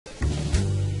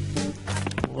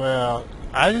Well,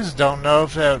 I just don't know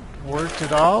if that worked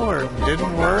at all or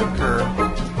didn't work or...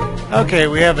 Okay,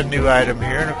 we have a new item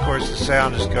here, and of course the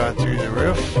sound has gone through the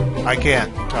roof. I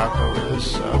can't talk over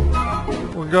this,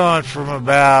 so... We're going from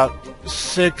about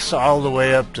 6 all the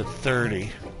way up to 30.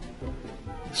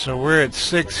 So we're at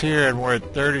 6 here, and we're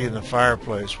at 30 in the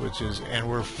fireplace, and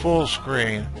we're full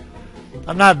screen.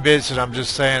 I'm not bitching, I'm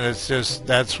just saying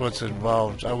that's what's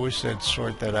involved. I wish they'd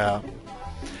sort that out.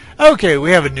 Okay,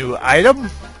 we have a new item.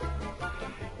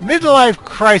 Midlife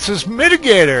Crisis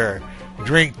Mitigator.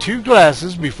 Drink 2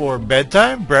 glasses before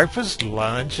bedtime, breakfast,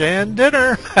 lunch, and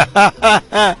dinner.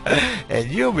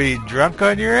 And you'll be drunk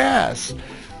on your ass.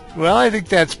 Well, I think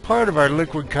that's part of our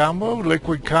liquid combo.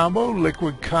 Liquid combo,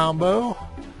 liquid combo.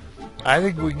 I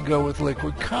think we can go with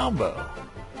liquid combo.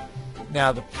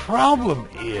 Now, the problem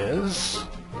is,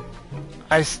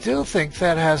 I still think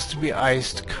that has to be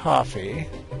iced coffee.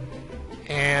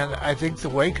 And I think the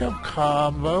wake-up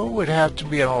combo would have to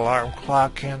be an alarm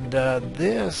clock and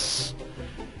this,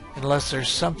 unless there's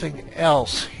something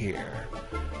else here.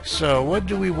 So what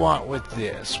do we want with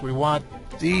this? We want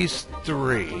these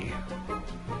 3.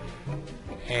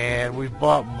 And we've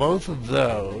bought both of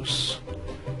those.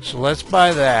 So let's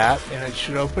buy that, and it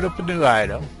should open up a new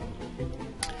item.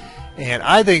 And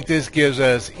I think this gives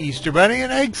us Easter Bunny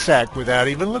and Egg Sack without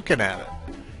even looking at it.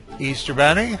 Easter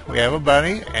Bunny, we have a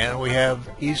bunny, and we have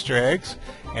Easter eggs,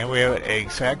 and we have an egg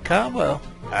sack combo.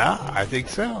 Ah, I think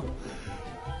so.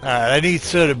 I need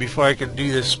soda before I can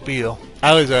do this spiel.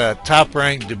 I was a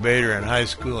top-ranked debater in high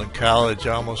school and college.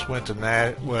 I almost went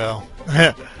to well,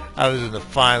 I was in the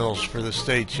finals for the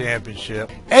state championship.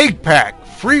 Egg Pack,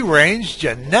 free-range,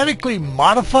 genetically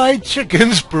modified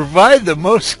chickens provide the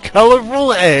most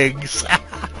colorful eggs.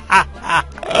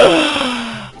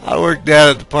 I worked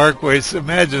down at the Parkway. So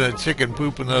imagine a chicken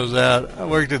pooping those out. I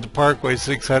worked at the Parkway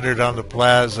 600 on the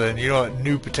plaza, and you know what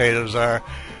new potatoes are.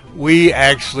 We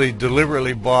actually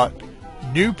deliberately bought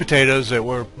new potatoes that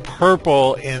were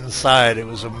purple inside. It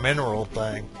was a mineral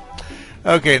thing.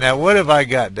 Okay, now what have I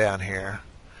got down here?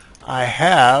 I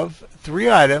have 3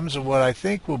 items of what I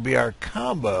think will be our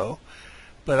combo,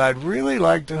 but I'd really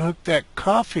like to hook that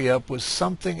coffee up with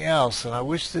something else, and I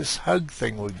wish this hug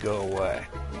thing would go away.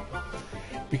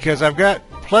 Because I've got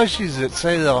plushies that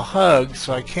say they'll hug,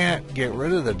 so I can't get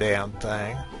rid of the damn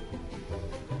thing.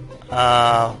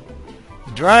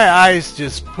 Dry ice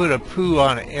just put a poo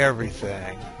on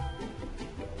everything.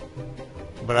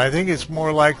 But I think it's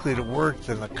more likely to work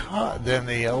than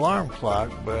the alarm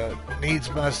clock, but needs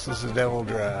must as the devil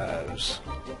drives.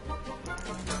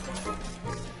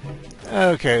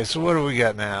 Okay, so what do we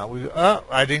got now? Oh,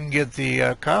 I didn't get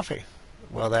the coffee.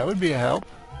 Well, that would be a help.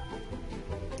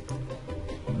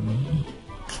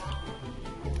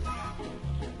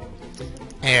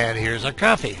 And here's our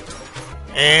coffee.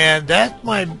 And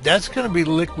that's going to be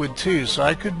liquid too, so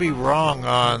I could be wrong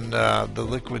on the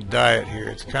liquid diet here.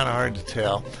 It's kind of hard to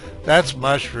tell. That's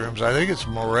mushrooms. I think it's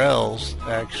morels,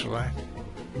 actually.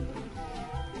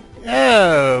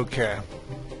 Okay.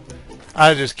 I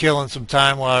was just killing some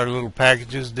time while our little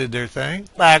packages did their thing.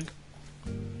 Back.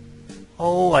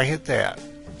 Oh, I hit that.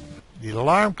 The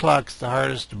alarm clock's the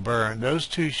hardest to burn. Those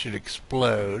 2 should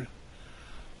explode.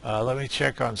 Let me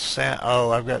check on sound. Oh,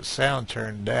 I've got sound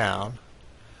turned down.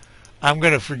 I'm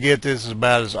going to forget this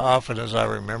about as often as I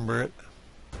remember it.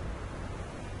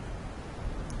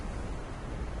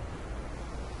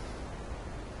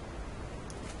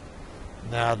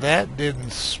 Now that didn't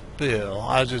spill.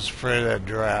 I was just afraid of that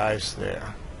dry ice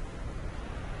there.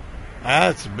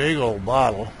 That's a big old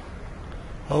bottle.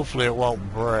 Hopefully it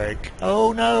won't break.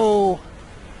 Oh no!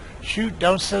 Shoot,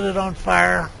 don't set it on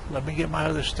fire. Let me get my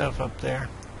other stuff up there.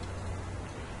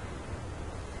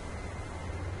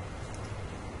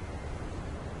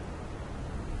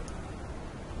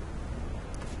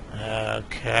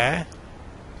 Okay.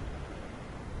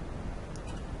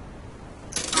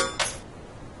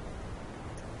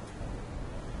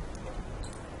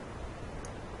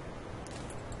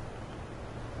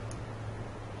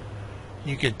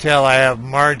 You can tell I have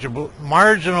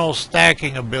marginal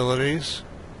stacking abilities.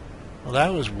 Well,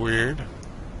 that was weird.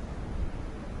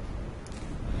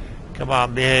 Come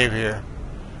on, behave here.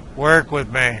 Work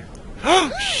with me.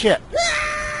 Oh, shit.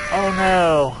 Oh,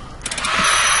 no.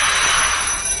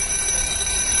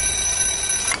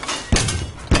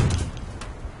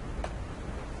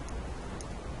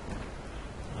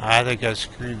 I think I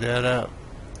screwed that up.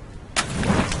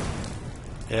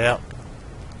 Yep.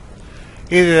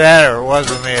 Either that or it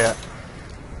wasn't it.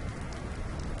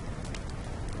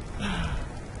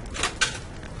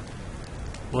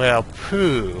 Well,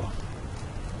 poo.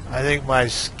 I think my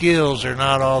skills are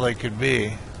not all they could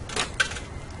be.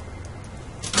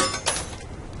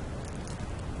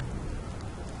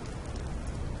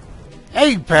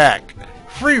 Egg pack.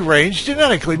 Free-range,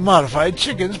 genetically modified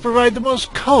chickens provide the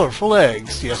most colorful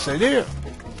eggs. Yes, they do.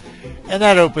 And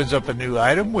that opens up a new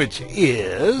item, which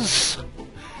is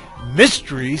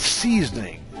mystery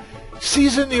seasoning.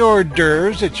 Season the hors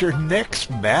d'oeuvres at your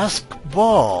next masked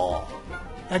ball.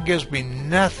 That gives me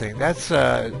nothing. That's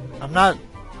I'm not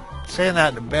saying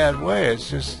that in a bad way. It's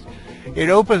just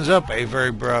it opens up a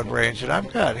very broad range, and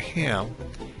I've got him.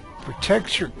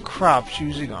 Protects your crops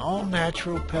using all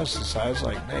natural pesticides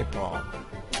like napalm.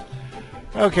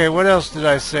 Okay, what else did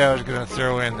I say I was going to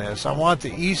throw in this? I want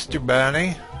the Easter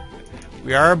bunny.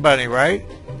 We are a bunny, right?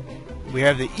 We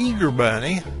have the eager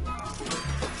bunny.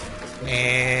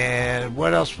 And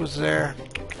what else was there?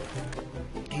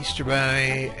 Easter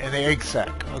bunny and the egg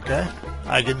sack. Okay,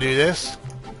 I can do this.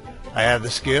 I have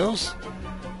the skills.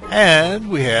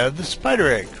 And we have the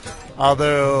spider egg.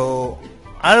 Although,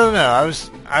 I don't know.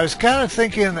 I was kind of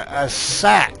thinking a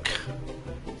sack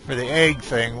for the egg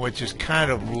thing, which is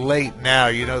kind of late now.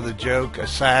 You know the joke, a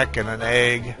sack and an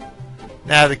egg.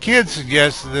 Now the kid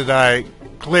suggested that I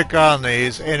click on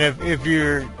these, and if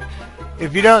you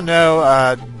don't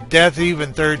know, Death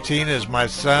Even 13 is my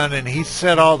son, and he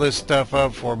set all this stuff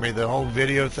up for me. The whole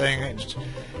video thing,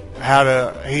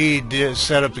 he did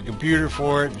set up the computer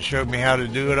for it and showed me how to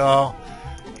do it all.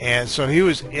 And so he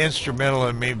was instrumental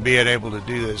in me being able to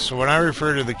do this. So when I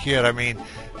refer to the kid, I mean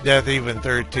Death Even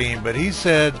 13. But he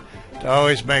said to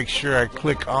always make sure I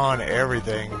click on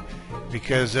everything,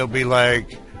 because they'll be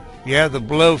like, you have the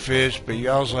blowfish, but you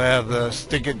also have the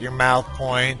stick it in your mouth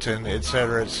point, and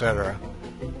etc., etc.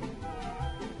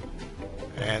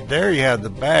 And there you have the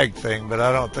bag thing, but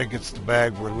I don't think it's the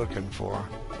bag we're looking for.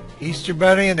 Easter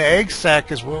bunny and the egg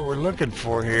sack is what we're looking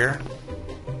for here.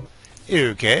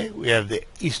 Okay, we have the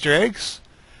Easter eggs,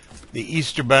 the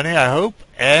Easter bunny, I hope,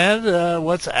 and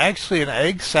what's actually an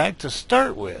egg sack to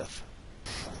start with.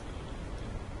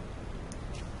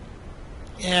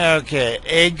 Yeah, okay,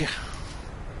 egg,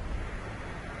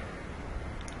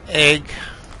 egg.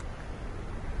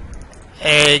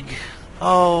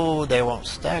 Oh, they won't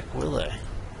stack, will they?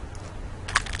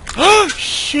 Oh,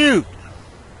 shoot!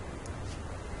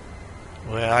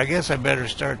 Well, I guess I better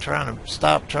stop trying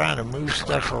to move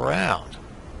stuff around.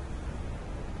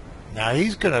 Now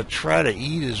he's going to try to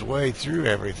eat his way through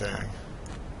everything.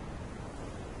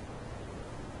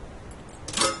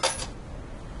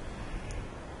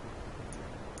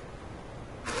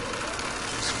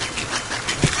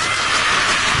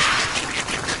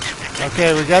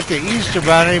 Okay, we got the Easter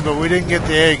bunny, but we didn't get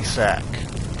the egg sack.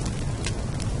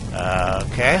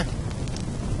 Okay.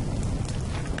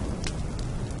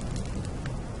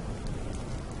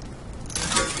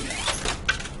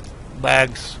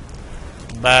 Bags.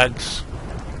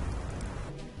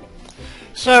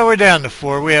 So we're down to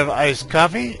 4. We have iced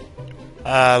coffee,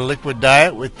 liquid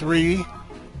diet with 3,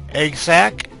 egg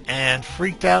sack, and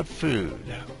freaked out food.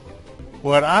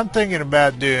 What I'm thinking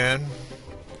about doing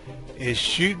is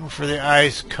shooting for the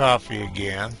iced coffee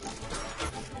again,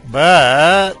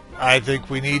 but I think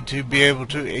we need to be able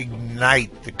to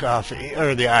ignite the coffee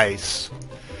or the ice.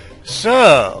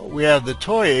 So we have the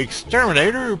toy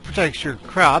exterminator who protects your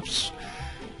crops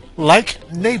like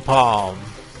napalm.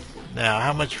 Now,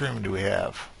 how much room do we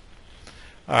have?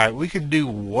 Alright, we can do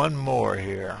one more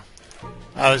here.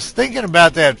 I was thinking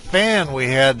about that fan we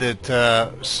had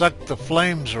that sucked the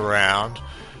flames around,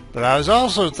 but I was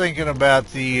also thinking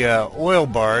about the oil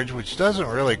barge, which doesn't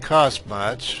really cost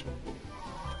much.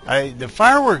 The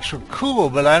fireworks were cool,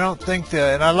 but I don't think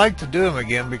and I'd like to do them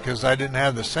again because I didn't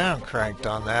have the sound cranked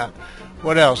on that.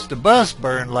 What else? The bus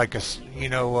burned like a, you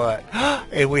know what?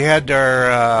 And we had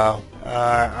our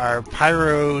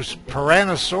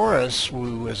Tyrannosaurus,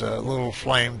 who was a little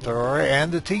flamethrower,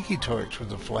 and the Tiki Torch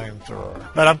was a flamethrower.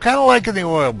 But I'm kind of liking the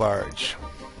oil barge.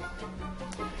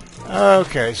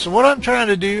 Okay, so what I'm trying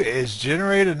to do is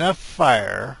generate enough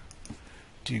fire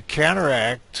to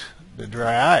counteract the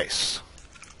dry ice.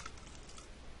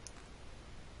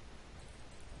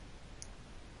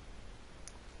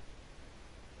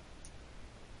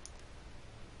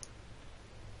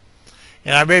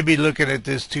 And I may be looking at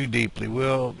this too deeply.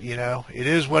 Well, you know, it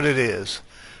is what it is.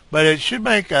 But it should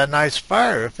make a nice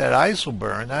fire if that ice will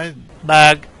burn.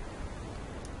 Bug.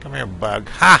 Come here, bug.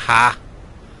 Ha ha.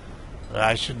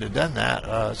 I shouldn't have done that.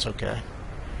 Oh, it's okay.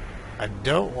 I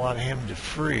don't want him to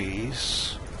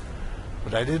freeze.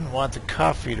 But I didn't want the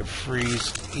coffee to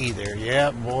freeze either.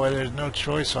 Yeah, boy, there's no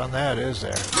choice on that, is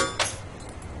there?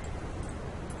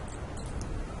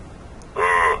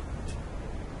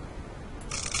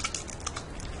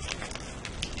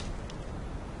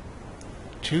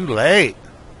 Too late.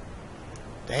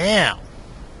 Damn.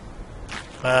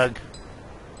 Bug.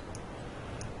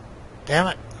 Damn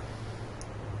it.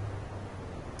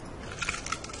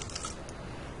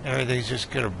 Everything's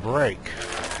just gonna break.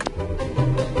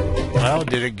 Well,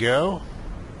 did it go?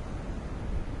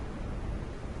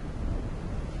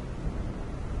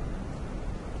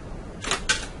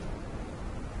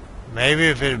 Maybe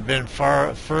if it had been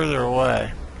further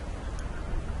away.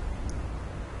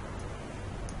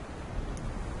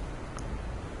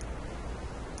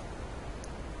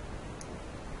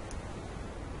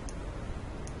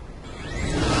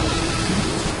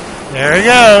 There he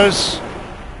goes.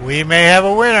 We may have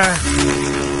a winner.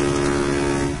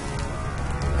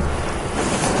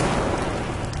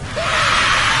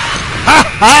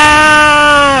 Ha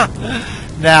ha!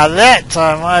 Now that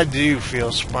time I do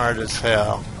feel smart as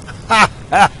hell.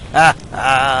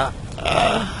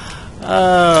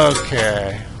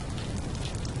 Okay.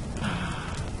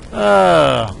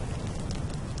 Oh.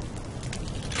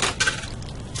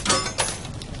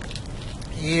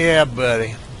 Yeah,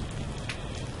 buddy.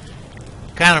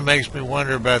 Kind of makes me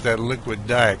wonder about that liquid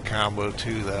diet combo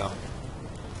too, though.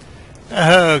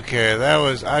 Okay,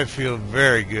 I feel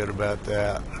very good about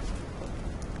that.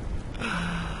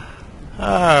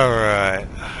 Alright,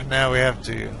 now we have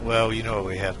to, well, you know what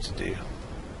we have to do.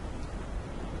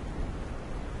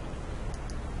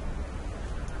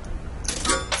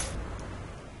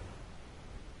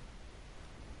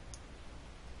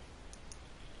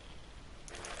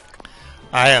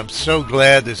 I am so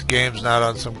glad this game's not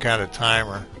on some kind of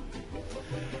timer.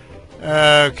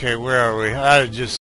 Okay, where are we? I just